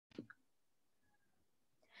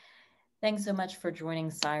Thanks so much for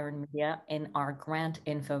joining Syrn Media in our grant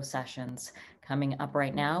info sessions. Coming up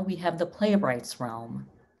right now, we have the Playwrights Realm.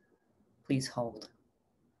 Please hold.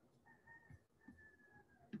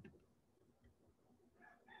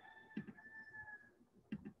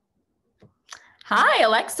 Hi,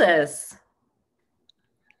 Alexis.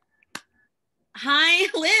 Hi,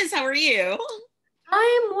 Liz. How are you?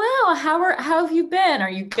 I'm well. How have you been?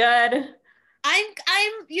 Are you good? I'm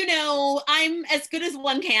as good as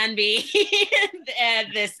one can be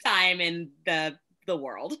at this time in the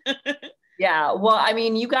world. Yeah, well, I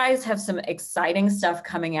mean, you guys have some exciting stuff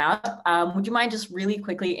coming out. Would you mind just really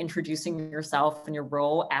quickly introducing yourself and your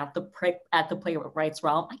role at the Playwrights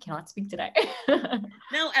Realm? I cannot speak today.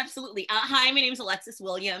 No, absolutely. Hi, my name is Alexis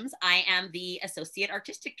Williams. I am the Associate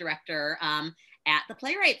Artistic Director at the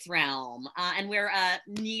Playwrights Realm. And we're a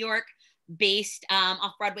New York based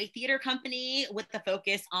off-Broadway theater company with the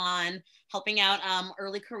focus on helping out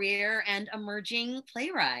early career and emerging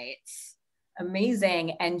playwrights.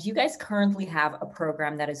 Amazing. And you guys currently have a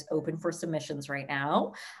program that is open for submissions right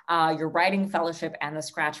now. Your writing fellowship and the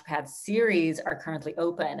Scratchpad series are currently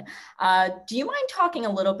open. Do you mind talking a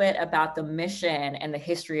little bit about the mission and the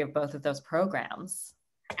history of both of those programs?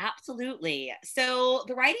 Absolutely. So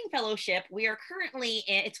the writing fellowship,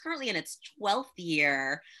 it's currently in its 12th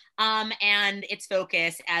year. And its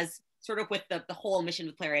focus, as sort of with the whole mission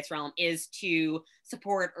of the Playwrights Realm, is to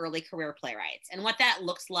support early career playwrights. And what that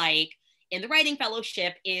looks like in the writing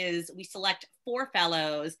fellowship is we select 4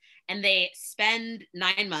 fellows and they spend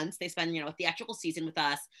 9 months, they spend, a theatrical season with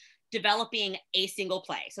us developing a single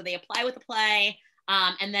play. So they apply with a play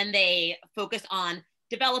and then they focus on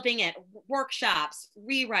developing it, workshops,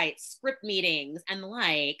 rewrites, script meetings, and the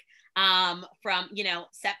like from,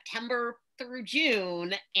 September through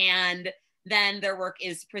June. And then their work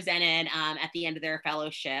is presented at the end of their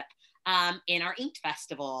fellowship in our Inked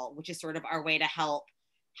Festival, which is sort of our way to help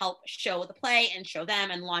show the play and show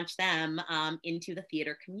them and launch them into the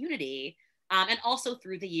theater community. And also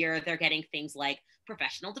through the year, they're getting things like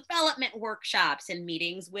professional development workshops and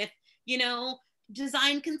meetings with,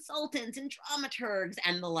 design consultants and dramaturgs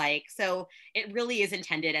and the like. So it really is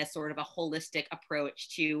intended as sort of a holistic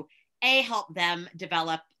approach to help them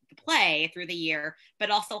develop the play through the year,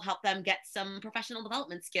 but also help them get some professional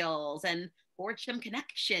development skills and forge some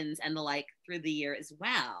connections and the like through the year as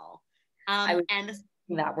well. And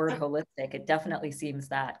that word holistic, it definitely seems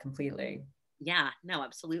that completely. Yeah, no,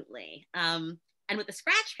 absolutely. And with the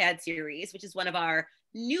Scratchpad series, which is one of our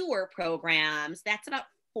newer programs, that's about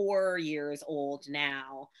 4 years old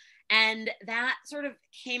now. And that sort of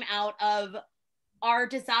came out of our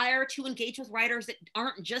desire to engage with writers that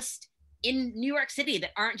aren't just in New York City,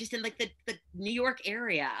 that aren't just in like the New York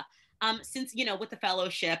area. Since, with the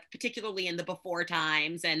fellowship, particularly in the before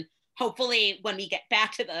times, and hopefully when we get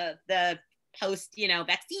back to the post,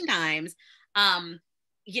 vaccine times,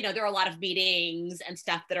 there are a lot of meetings and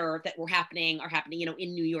stuff that were happening,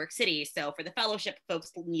 in New York City. So for the fellowship,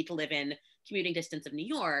 folks need to live in commuting distance of New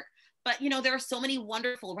York. But, there are so many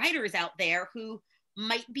wonderful writers out there who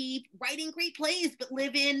might be writing great plays, but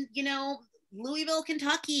live in, Louisville,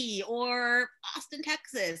 Kentucky, or Austin,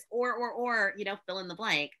 Texas, or fill in the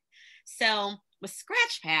blank. So with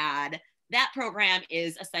Scratchpad, that program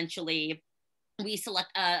is essentially, we select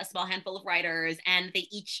a small handful of writers and they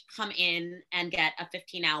each come in and get a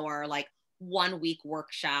 15-hour, like 1-week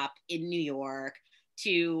workshop in New York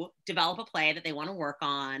to develop a play that they want to work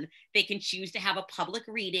on. They can choose to have a public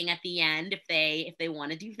reading at the end if they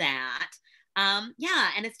want to do that. And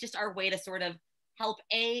it's just our way to sort of help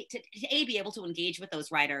be able to engage with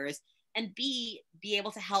those writers, and be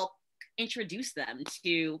able to help introduce them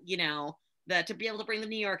to, to be able to bring them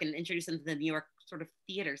to New York and introduce them to the New York sort of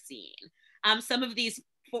theater scene. Some of these,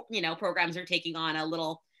 programs are taking on a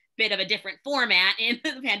little bit of a different format in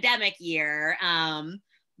the pandemic year.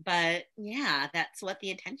 But yeah, that's what the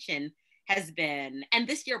intention has been. And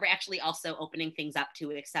this year, we're actually also opening things up to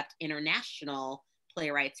accept international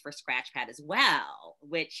playwrights for Scratchpad as well,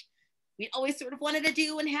 which we always sort of wanted to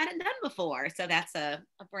do and hadn't done before. So that's a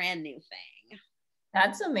brand new thing.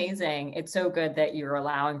 That's amazing. It's so good that you're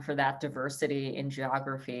allowing for that diversity in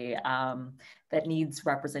geography that needs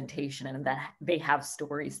representation and that they have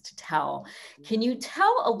stories to tell. Can you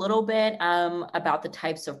tell a little bit about the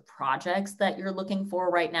types of projects that you're looking for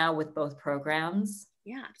right now with both programs?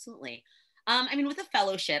 Yeah, absolutely. With a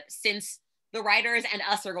fellowship, since the writers and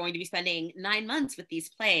us are going to be spending 9 months with these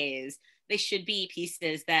plays, they should be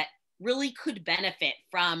pieces that really could benefit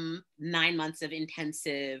from 9 months of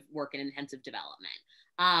intensive work and intensive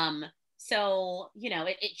development. So,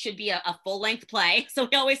 it should be a full-length play. So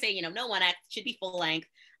we always say, no one act should be full length.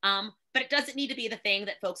 But it doesn't need to be the thing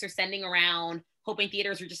that folks are sending around hoping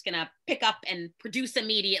theaters are just going to pick up and produce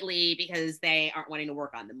immediately because they aren't wanting to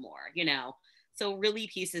work on them more, you know? So really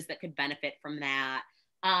pieces that could benefit from that.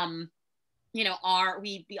 You know,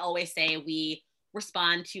 we always say we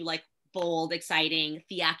respond to like bold, exciting,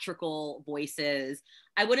 theatrical voices.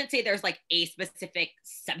 I wouldn't say there's like a specific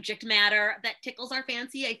subject matter that tickles our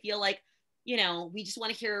fancy. I feel like, you know, we just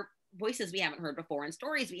want to hear voices we haven't heard before and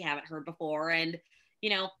stories we haven't heard before, and, you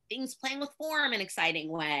know, things playing with form in exciting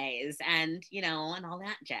ways, and, you know, and all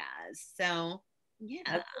that jazz. So yeah.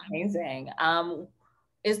 That's amazing.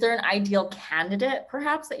 Is there an ideal candidate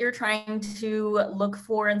perhaps that you're trying to look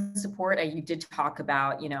for and support? You did talk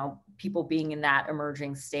about, you know, people being in that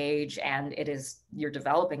emerging stage, and you're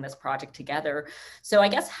developing this project together. So I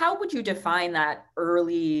guess, how would you define that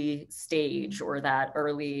early stage or that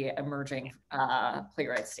early emerging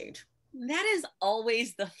playwright stage? That is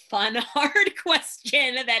always the fun, hard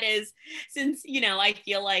question. That is, since, you know, I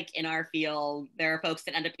feel like in our field, there are folks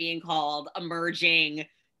that end up being called emerging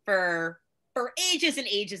for ages and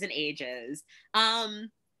ages and ages.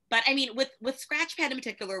 But I mean, with Scratchpad in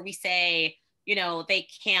particular, we say, you know, they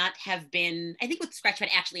can't have been, I think with Scratchpad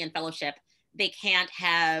actually in fellowship, they can't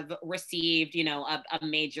have received, you know, a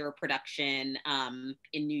major production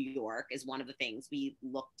in New York is one of the things we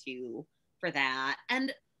look to for that.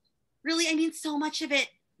 And really, I mean, so much of it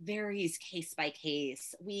varies case by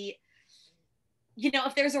case. You know,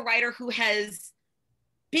 if there's a writer who has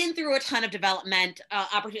been through a ton of development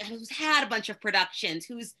opportunities, who's had a bunch of productions,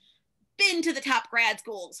 who's been to the top grad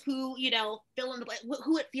schools, who, you know, fill in the blank,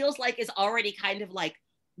 who it feels like is already kind of like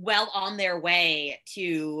well on their way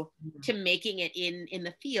to making it in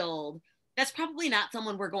the field, that's probably not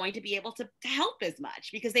someone we're going to be able to help as much,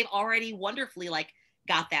 because they've already wonderfully like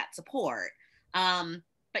got that support.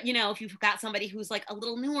 But, you know, if you've got somebody who's like a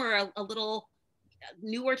little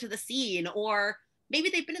newer to the scene, or maybe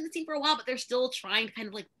they've been in the scene for a while, but they're still trying to kind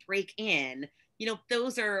of like break in, you know,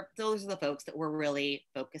 those are the folks that we're really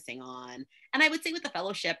focusing on. And I would say with the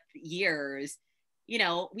fellowship years, you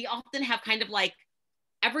know, we often have kind of like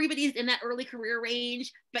everybody's in that early career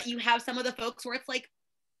range, but you have some of the folks where it's like,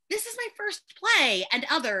 this is my first play, and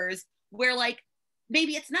others where like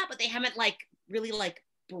maybe it's not, but they haven't like really like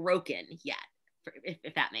broken yet,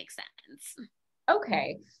 if that makes sense.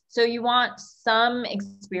 Okay, so you want some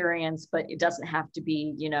experience, but it doesn't have to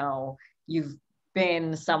be, you know, you've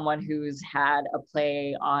been someone who's had a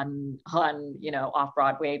play on you know, off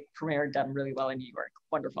Broadway premiere, done really well in New York.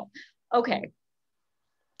 Wonderful. Okay.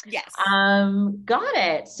 Yes. Got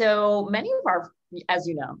it. So many of our, as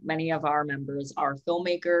you know, many of our members are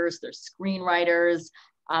filmmakers, they're screenwriters,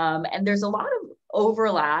 and there's a lot of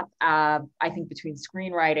overlap, I think, between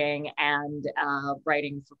screenwriting and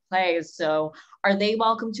writing for plays. So are they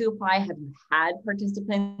welcome to apply? Have you had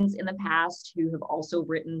participants in the past who have also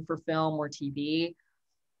written for film or TV?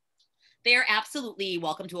 They're absolutely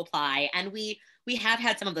welcome to apply. And we have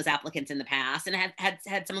had some of those applicants in the past, and have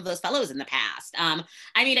had some of those fellows in the past.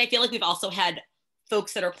 I mean, I feel like we've also had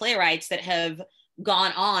folks that are playwrights that have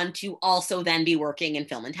gone on to also then be working in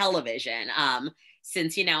film and television.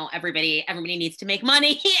 Since, you know, everybody needs to make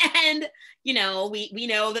money, and, you know, we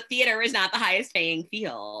know that theater is not the highest paying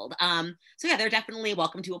field. So yeah, they're definitely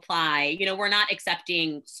welcome to apply. You know, we're not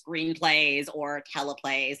accepting screenplays or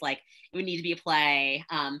teleplays. Like, it would need to be a play.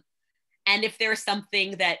 And if there's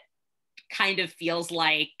something that kind of feels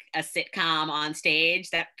like a sitcom on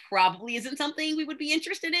stage, that probably isn't something we would be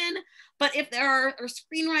interested in. But if there are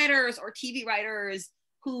screenwriters or TV writers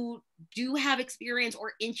who do have experience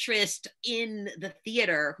or interest in the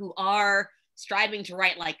theater, who are striving to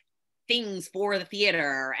write like things for the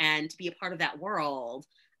theater and to be a part of that world,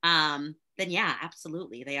 then yeah,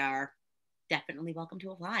 absolutely, they are definitely welcome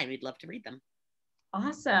to apply. We'd love to read them.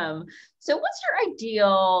 Awesome. So what's your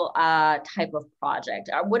ideal type of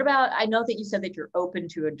project? What about, I know that you said that you're open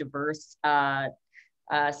to a diverse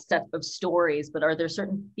set of stories, but are there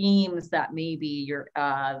certain themes that maybe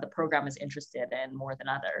the program is interested in more than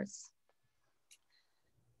others?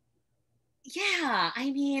 Yeah,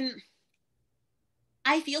 I mean,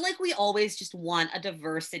 I feel like we always just want a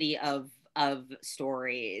diversity of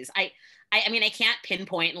stories. I mean, I can't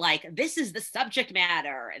pinpoint like, this is the subject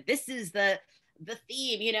matter, this is the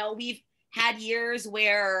theme. You know, we've had years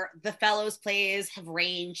where the fellows plays have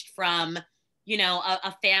ranged from, you know,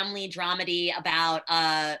 a family dramedy about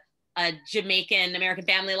a Jamaican American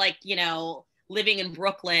family, like, you know, living in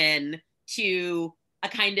Brooklyn, to a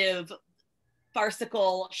kind of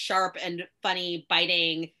farcical, sharp and funny,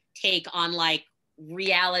 biting take on like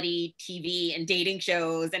reality TV and dating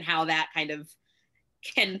shows, and how that kind of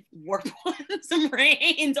can work on some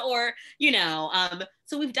brains, or, you know,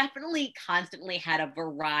 so we've definitely constantly had a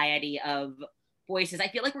variety of voices. I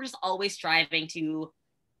feel like we're just always striving to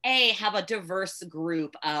have a diverse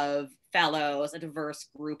group of fellows, a diverse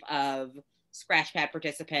group of Scratchpad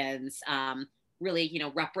participants, really, you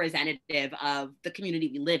know, representative of the community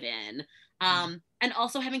we live in, and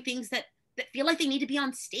also having things that feel like they need to be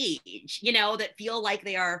on stage, you know, that feel like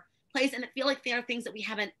they are plays and that feel like they are things that we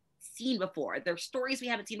haven't seen before. They're stories we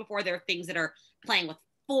haven't seen before. There are things that are playing with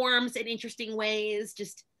forms in interesting ways,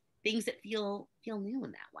 just things that feel new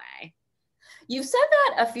in that way. You've said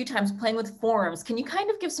that a few times, playing with forms. Can you kind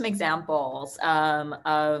of give some examples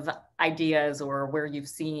of ideas or where you've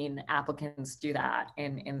seen applicants do that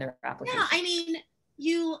in their application? Yeah, I mean,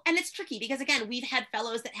 and it's tricky because, again, we've had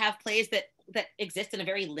fellows that have plays that exist in a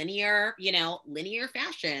very linear, you know, linear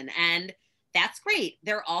fashion, and that's great.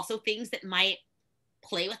 There are also things that might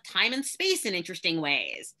play with time and space in interesting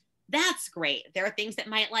ways. That's great. There are things that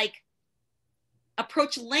might like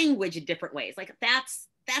approach language in different ways. Like that's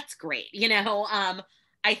great. You know,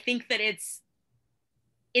 I think that it's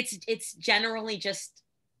generally just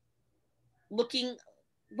looking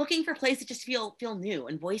for plays that just feel new,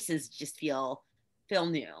 and voices just feel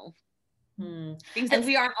new. Things that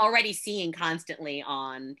we aren't already seeing constantly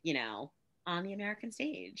on, you know, on the American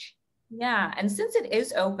stage. Yeah, and since it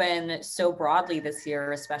is open so broadly this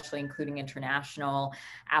year, especially including international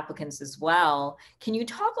applicants as well, can you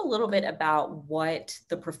talk a little bit about what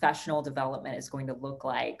the professional development is going to look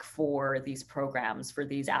like for these programs, for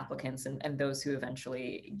these applicants and those who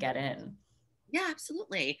eventually get in? Yeah,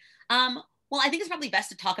 absolutely. Well, I think it's probably best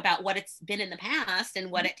to talk about what it's been in the past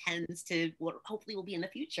and what it tends to, what hopefully will be in the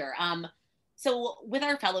future. So with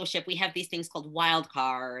our fellowship, we have these things called wild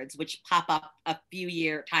cards, which pop up a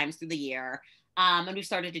few times through the year. And we've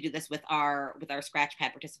started to do this with our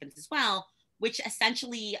Scratchpad participants as well, which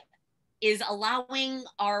essentially is allowing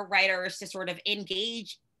our writers to sort of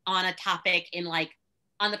engage on a topic in like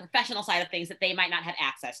on the professional side of things that they might not have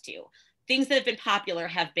access to. Things that have been popular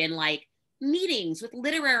have been like meetings with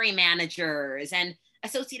literary managers and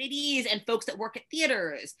associate ADs and folks that work at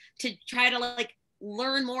theaters to try to like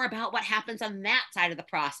learn more about what happens on that side of the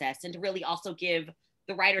process, and to really also give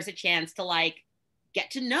the writers a chance to like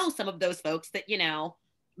get to know some of those folks that, you know,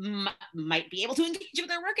 might be able to engage with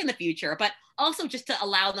their work in the future, but also just to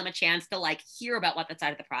allow them a chance to like hear about what that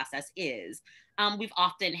side of the process is. We've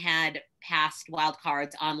often had past wild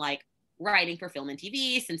cards on like writing for film and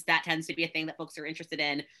TV, since that tends to be a thing that folks are interested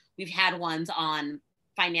in. We've had ones on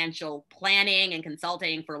financial planning and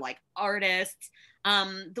consulting for like artists.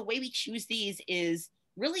 The way we choose these is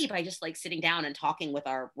really by just like sitting down and talking with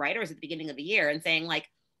our writers at the beginning of the year and saying like,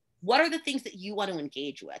 what are the things that you want to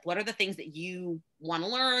engage with? What are the things that you want to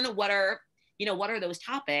learn? What are those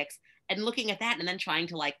topics? And looking at that and then trying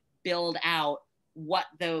to like build out what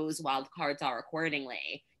those wild cards are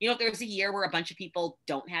accordingly. You know, if there's a year where a bunch of people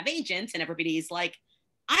don't have agents and everybody's like,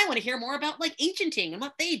 I want to hear more about like agenting and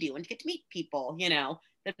what they do and get to meet people, you know,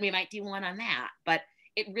 then we might do one on that. But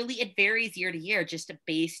it varies year to year, just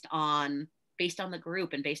based on the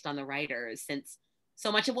group and based on the writers, since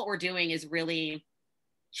so much of what we're doing is really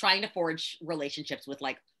trying to forge relationships with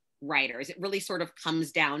like writers. It really sort of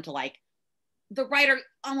comes down to like the writer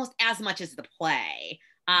almost as much as the play,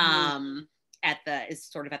 is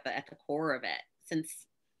sort of at the core of it, since,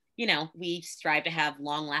 you know, we strive to have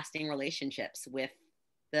long-lasting relationships with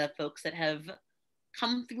the folks that have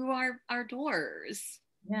come through our doors.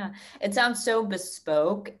 Yeah, it sounds so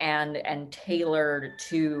bespoke and tailored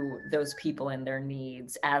to those people and their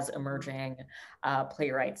needs as emerging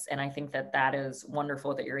playwrights. And I think that is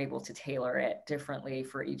wonderful that you're able to tailor it differently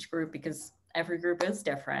for each group, because every group is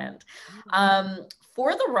different.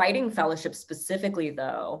 For the writing fellowship specifically,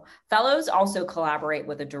 though, fellows also collaborate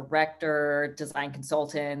with a director, design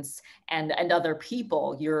consultants, and other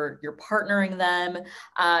people. You're partnering them.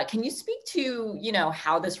 Can you speak to, you know,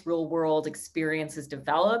 how this real world experience has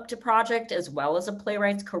developed a project as well as a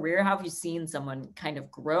playwright's career? How have you seen someone kind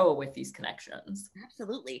of grow with these connections?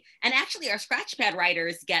 Absolutely. And actually our Scratchpad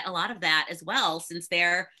writers get a lot of that as well, since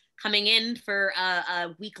they're coming in for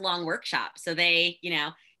a week-long workshop. So they, you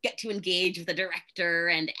know, get to engage with the director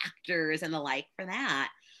and actors and the like for that.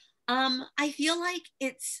 I feel like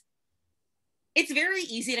it's very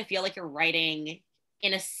easy to feel like you're writing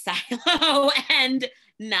in a silo and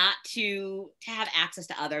not to have access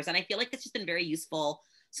to others. And I feel like it's just been very useful.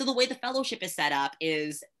 So the way the fellowship is set up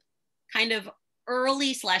is kind of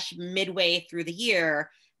early/midway through the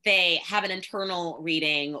year, they have an internal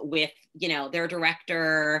reading with, you know, their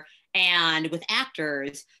director and with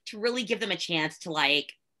actors to really give them a chance to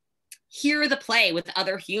like hear the play with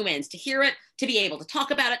other humans, to hear it, to be able to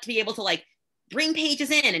talk about it, to be able to like bring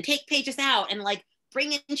pages in and take pages out and like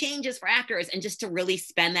bring in changes for actors, and just to really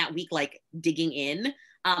spend that week like digging in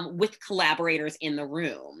with collaborators in the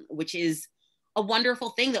room, which is a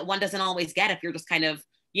wonderful thing that one doesn't always get if you're just kind of,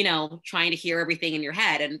 you know, trying to hear everything in your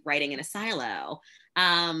head and writing in a silo.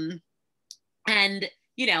 And,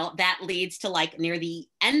 you know, that leads to like near the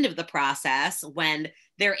end of the process when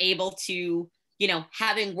they're able to, you know,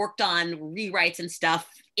 having worked on rewrites and stuff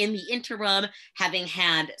in the interim, having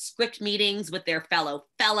had script meetings with their fellow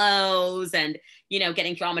fellows and, you know,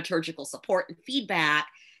 getting dramaturgical support and feedback,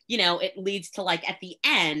 you know, it leads to like at the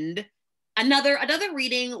end, another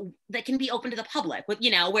reading that can be open to the public with, you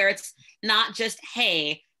know, where it's not just,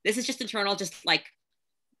 hey, this is just internal, just like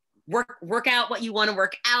work out what you want to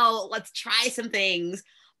work out. Let's try some things.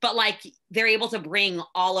 But like they're able to bring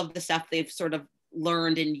all of the stuff they've sort of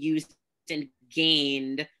learned and used and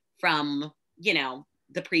gained from, you know,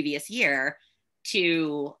 the previous year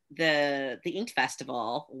to the Inked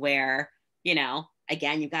Festival, where, you know,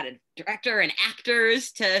 again, you've got a director and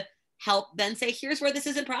actors to help then say, here's where this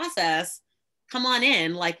is in process. Come on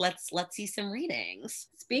in, like let's see some readings.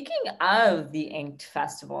 Speaking of the Inked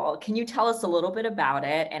Festival, can you tell us a little bit about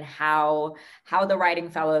it and how the writing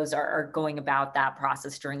fellows are going about that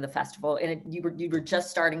process during the festival? And you were just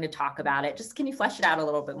starting to talk about it. Just can you flesh it out a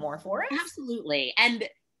little bit more for us? Absolutely. And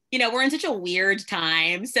you know, we're in such a weird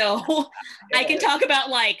time, so I can talk about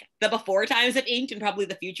like the before times of Inked and probably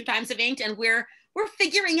the future times of Inked, and we're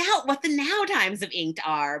figuring out what the now times of Inked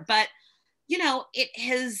are. But you know, it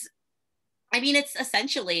has, I mean, it's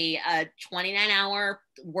essentially a 29-hour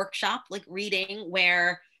workshop, like reading,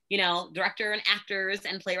 where, you know, director and actors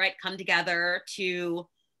and playwright come together to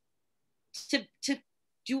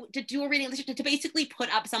do a reading, to basically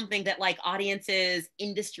put up something that like audiences,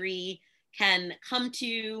 industry can come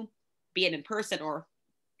to, be it in person or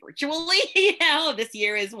virtually. You know, this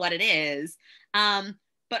year is what it is.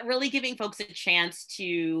 But really giving folks a chance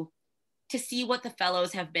to see what the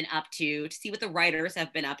fellows have been up to see what the writers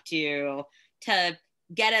have been up to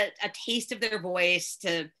get a taste of their voice,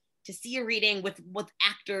 to see a reading with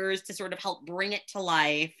actors to sort of help bring it to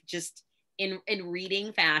life, just in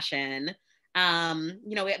reading fashion.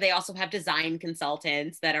 You know, they also have design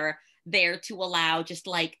consultants that are there to allow just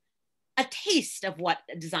like a taste of what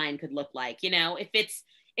a design could look like. You know, if it's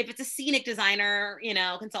a scenic designer, you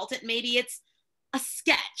know, consultant, maybe it's a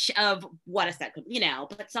sketch of what a set could, you know,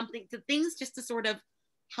 but something, the things just to sort of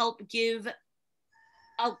help give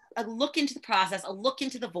a look into the process, a look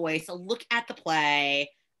into the voice, a look at the play,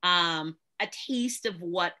 a taste of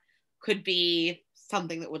what could be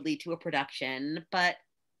something that would lead to a production. But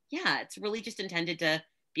yeah, it's really just intended to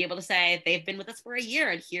be able to say they've been with us for a year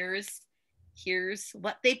and here's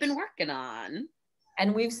what they've been working on.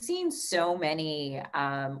 And we've seen so many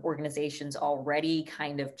organizations already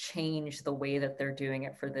kind of change the way that they're doing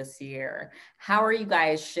it for this year. How are you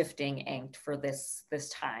guys shifting Inked for this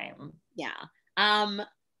time? Yeah. I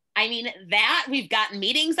mean, that we've got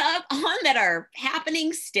meetings up on that are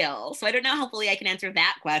happening still. So I don't know, hopefully I can answer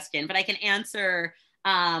that question, but I can answer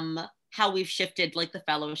how we've shifted like the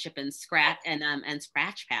fellowship and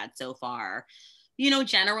Scratchpad so far. You know,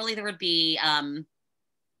 generally there would be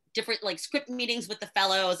different like script meetings with the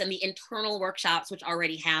fellows and the internal workshops, which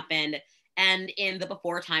already happened. And in the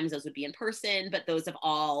before times, those would be in person, but those have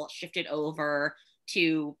all shifted over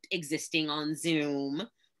to existing on Zoom.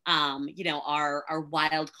 You know, our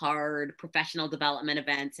wild card professional development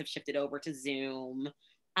events have shifted over to Zoom.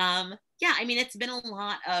 Yeah, I mean, it's been a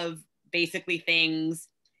lot of basically things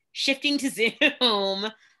shifting to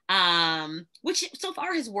Zoom, which so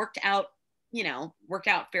far has worked out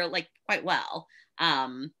fairly like quite well.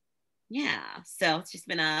 Yeah, so it's just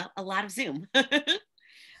been a lot of Zoom.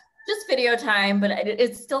 Just video time, but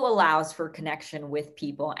it still allows for connection with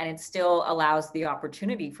people, and it still allows the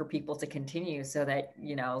opportunity for people to continue, so that,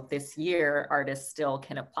 you know, this year artists still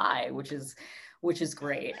can apply, which is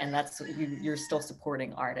great. And that's, you're still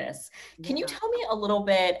supporting artists. Can you tell me a little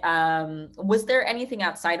bit, was there anything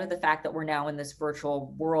outside of the fact that we're now in this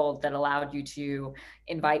virtual world that allowed you to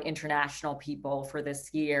invite international people for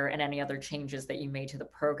this year, and any other changes that you made to the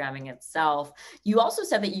programming itself? You also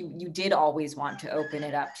said that you did always want to open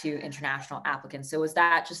it up to international applicants. So was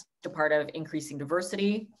that just a part of increasing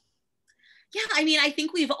diversity? Yeah, I mean, I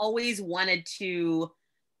think we've always wanted to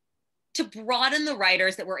broaden the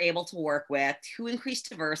writers that we're able to work with, to increase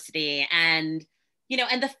diversity. And, you know,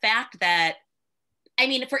 and the fact that, I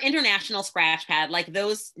mean, for international Scratchpad, like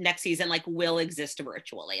those next season, like will exist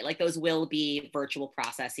virtually, like those will be virtual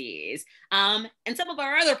processes. And some of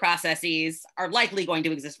our other processes are likely going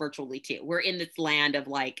to exist virtually too. We're in this land of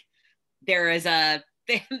like there is a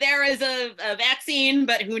vaccine,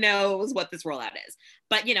 but who knows what this rollout is.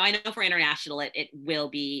 But, you know, I know for international, it will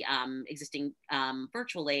be existing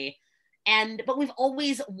virtually. But we've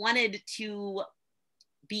always wanted to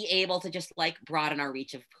be able to just like broaden our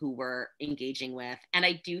reach of who we're engaging with. And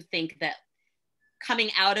I do think that coming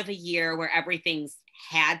out of a year where everything's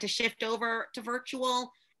had to shift over to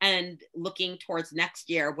virtual and looking towards next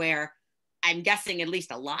year where I'm guessing at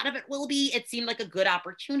least a lot of it will be, it seemed like a good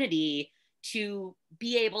opportunity to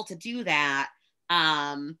be able to do that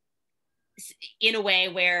in a way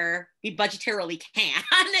where we budgetarily can,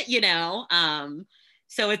 you know?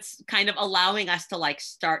 So it's kind of allowing us to like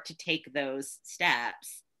start to take those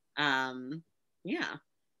steps. Yeah,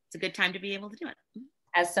 it's a good time to be able to do it.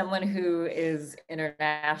 As someone who is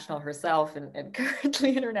international herself and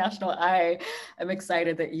currently international, I am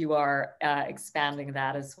excited that you are expanding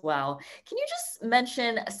that as well. Can you just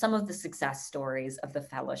mention some of the success stories of the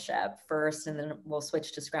fellowship first, and then we'll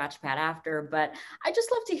switch to Scratchpad after, but I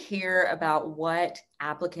just love to hear about what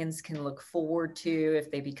applicants can look forward to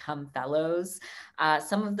if they become fellows,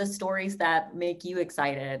 some of the stories that make you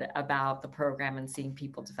excited about the program and seeing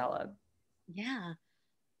people develop. Yeah.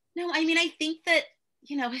 No, I mean, I think that,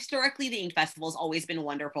 you know, historically the Ink Festival has always been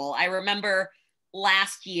wonderful. I remember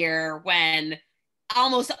last year when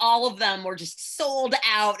almost all of them were just sold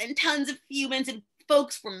out and tons of humans and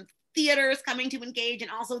folks from theaters coming to engage and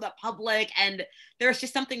also the public. And there's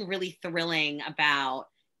just something really thrilling about,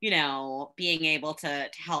 you know, being able to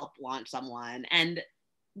help launch someone. And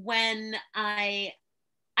when I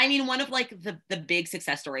mean, one of like the big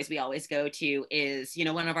success stories we always go to is, you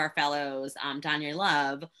know, one of our fellows, Danya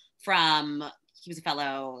Love he was a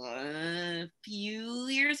fellow a few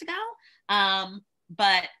years ago,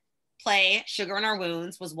 but play Sugar in Our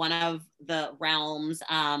Wounds was one of the Realm's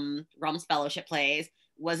fellowship plays,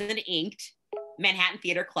 wasn't inked. Manhattan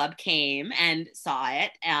Theater Club came and saw it,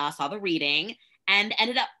 saw the reading, and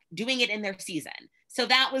ended up doing it in their season. So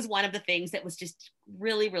that was one of the things that was just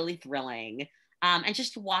really, really thrilling. And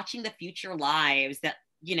just watching the future lives that,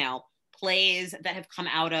 you know, plays that have come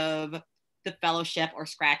out of the fellowship or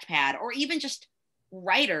Scratchpad, or even just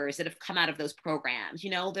writers that have come out of those programs. You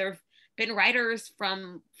know, there have been writers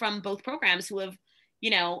from both programs who have, you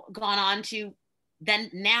know, gone on to then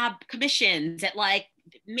nab commissions at like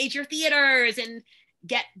major theaters and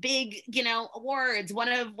get big, you know, awards. One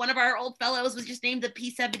of our old fellows was just named the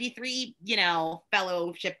P73, you know,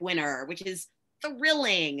 fellowship winner, which is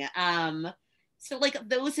thrilling. So like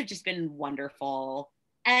those have just been wonderful.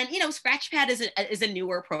 And, you know, Scratchpad is a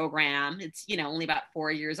newer program. It's, you know, only about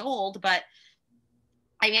 4 years old, but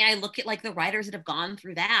I mean, I look at like the writers that have gone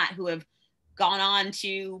through that, who have gone on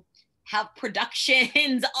to have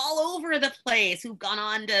productions all over the place, who've gone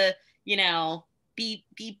on to, you know, be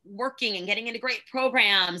working and getting into great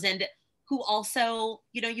programs, and who also,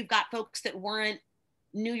 you know, you've got folks that weren't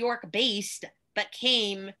New York based, but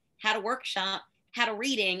came, had a workshop, had a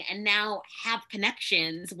reading, and now have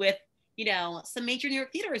connections with, you know, some major New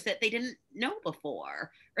York theaters that they didn't know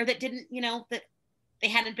before, or that didn't, you know, that they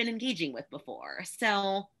hadn't been engaging with before.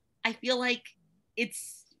 So I feel like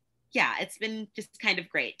it's been just kind of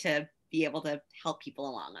great to be able to help people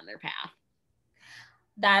along on their path.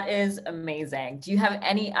 That is amazing. Do you have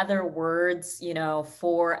any other words, you know,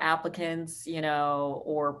 for applicants, you know,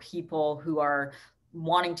 or people who are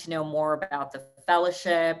wanting to know more about the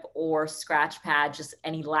fellowship or Scratchpad? Just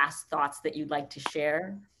any last thoughts that you'd like to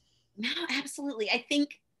share? No, absolutely.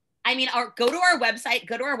 I mean, go to our website.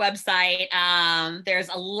 There's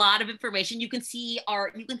a lot of information. You can see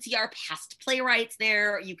our past playwrights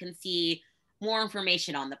there. You can see more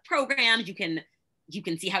information on the programs. You can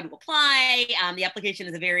see how to apply. The application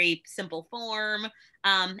is a very simple form.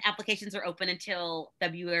 Applications are open until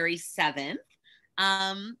February 7th.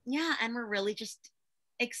 Yeah, and we're really just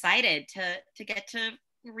excited to get to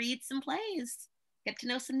read some plays, get to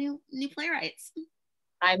know some new playwrights.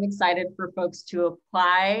 I'm excited for folks to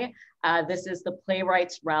apply. This is the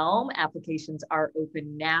Playwrights Realm. Applications are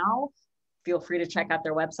open now. Feel free to check out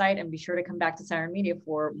their website and be sure to come back to Syrn Media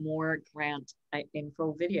for more grant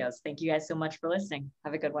info videos. Thank you guys so much for listening.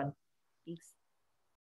 Have a good one. Thanks.